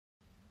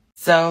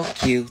So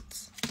cute.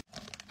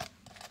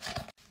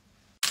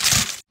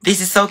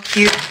 This is so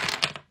cute.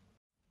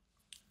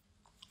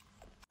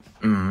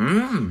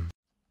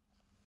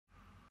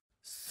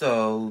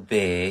 So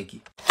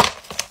big.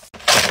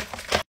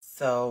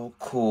 So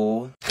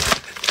cool.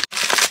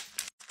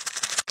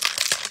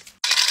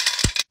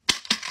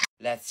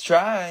 Let's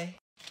try.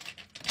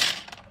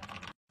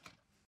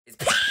 It's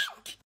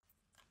pink.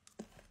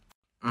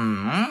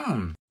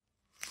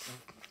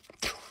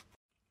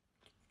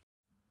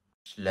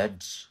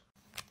 Sludge.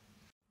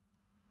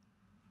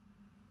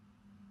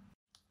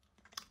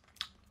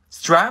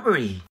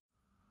 Strawberry.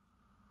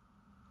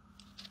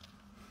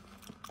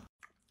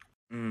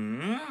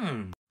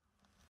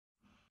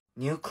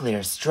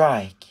 Nuclear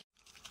strike.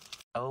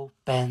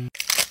 Open.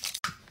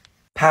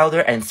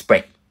 Powder and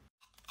spray.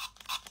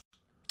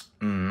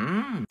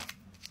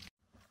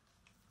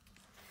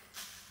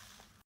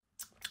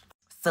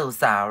 So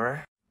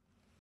sour.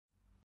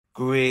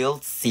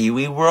 Grilled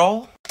seaweed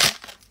roll.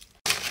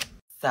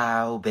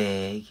 So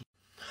big.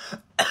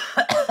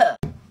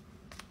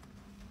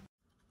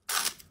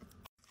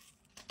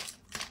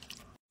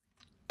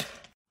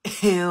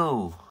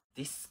 Ew,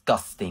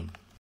 disgusting.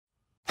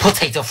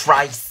 Potato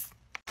fries.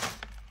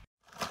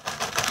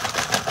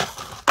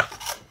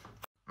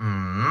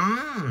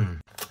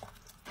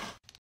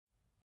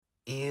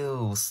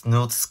 Ew,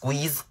 snoot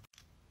squeeze.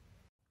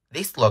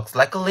 This looks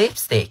like a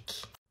lipstick.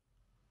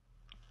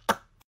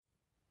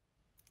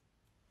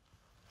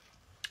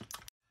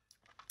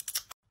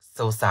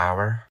 So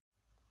sour.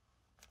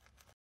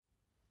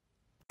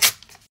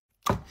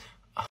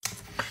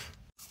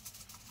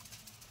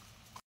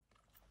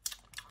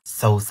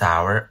 So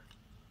sour.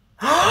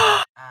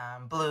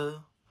 I'm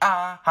blue.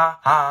 Ah ha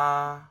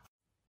ha.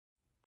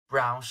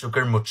 Brown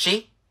sugar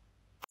mochi.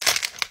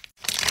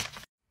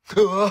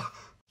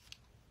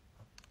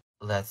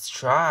 Let's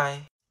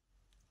try.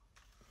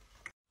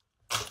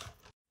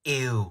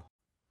 Ew.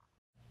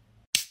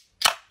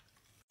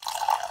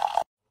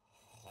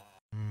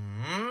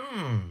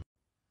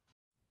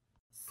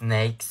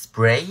 Snake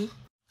spray.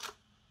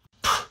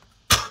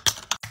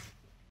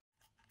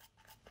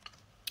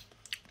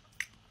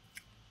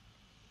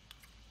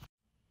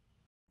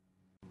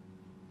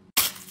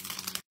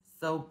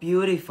 So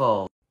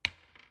beautiful.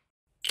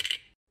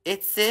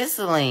 It's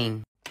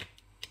sizzling.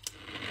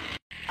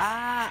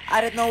 I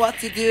don't know what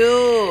to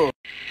do.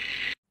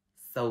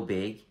 So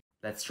big.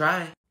 Let's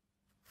try.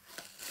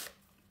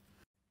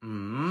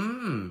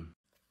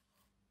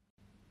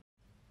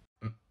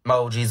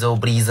 Mojizo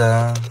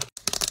Brisa.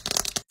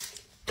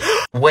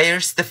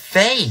 Where's the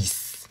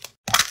face?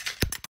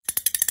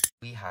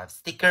 We have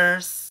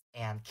stickers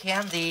and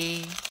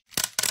candy.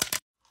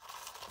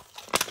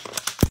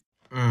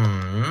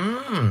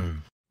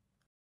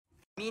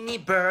 Mini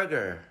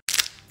burger.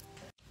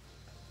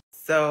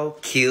 So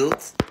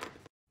cute.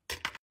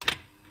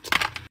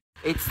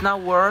 It's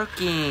not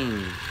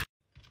working.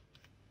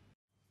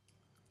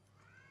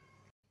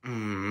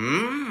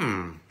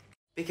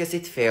 Because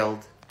it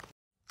failed.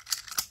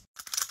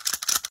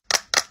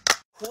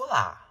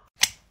 Hula.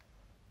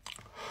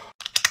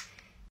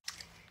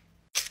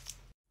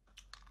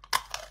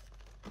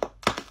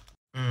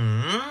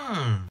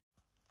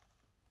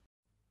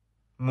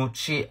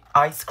 Mochi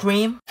ice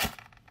cream.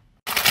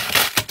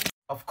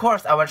 Of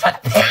course, I will try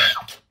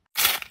pink.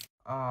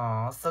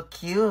 Oh, so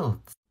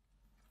cute.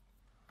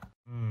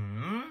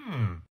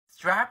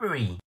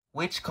 Strawberry.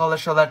 Which color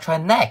shall I try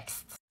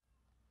next?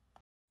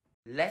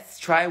 Let's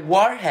try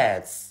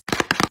warheads.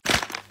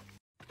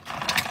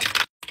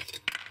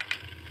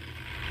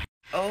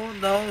 Oh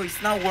no,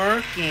 it's not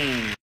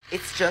working.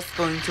 It's just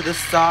going to the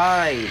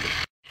side.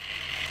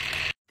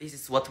 This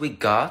is what we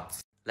got.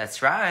 Let's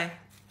try.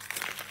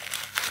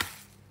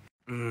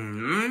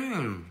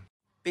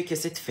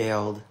 Because it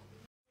failed.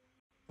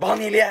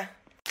 Vanilla.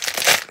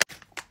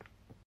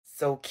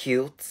 So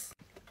cute.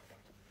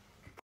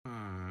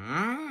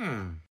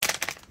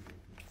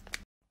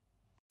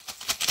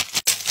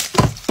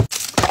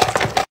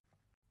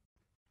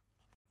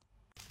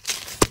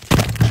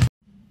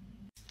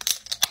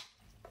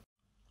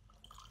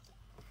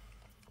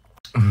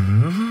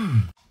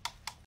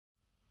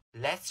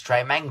 Let's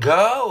try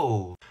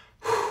mango.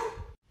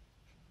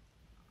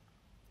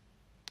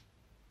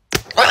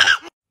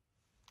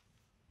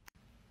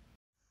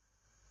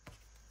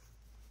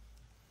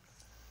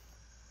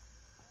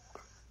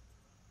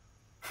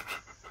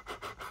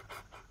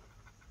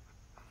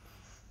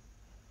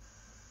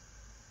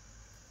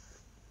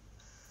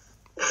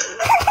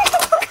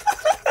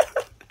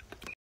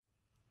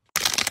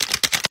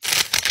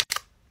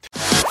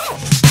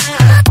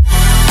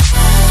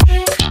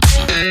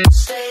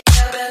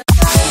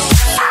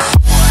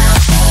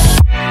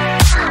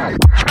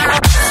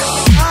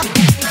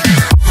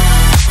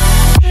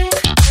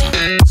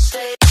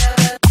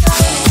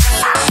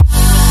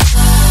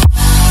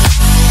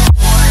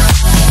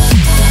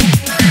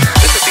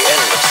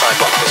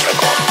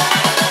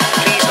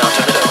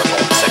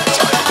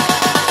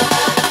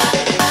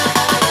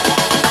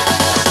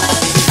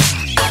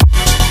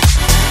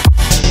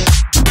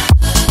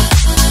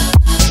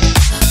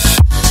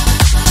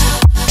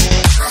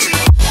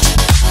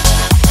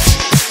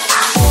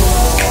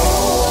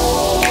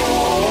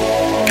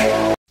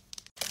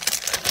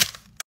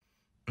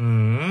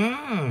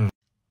 Mmm.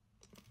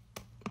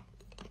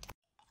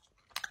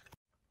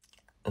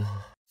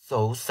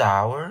 So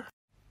sour.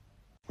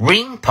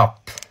 Ring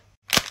pop.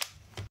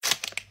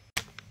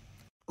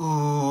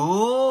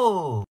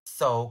 Ooh,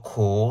 so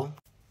cool.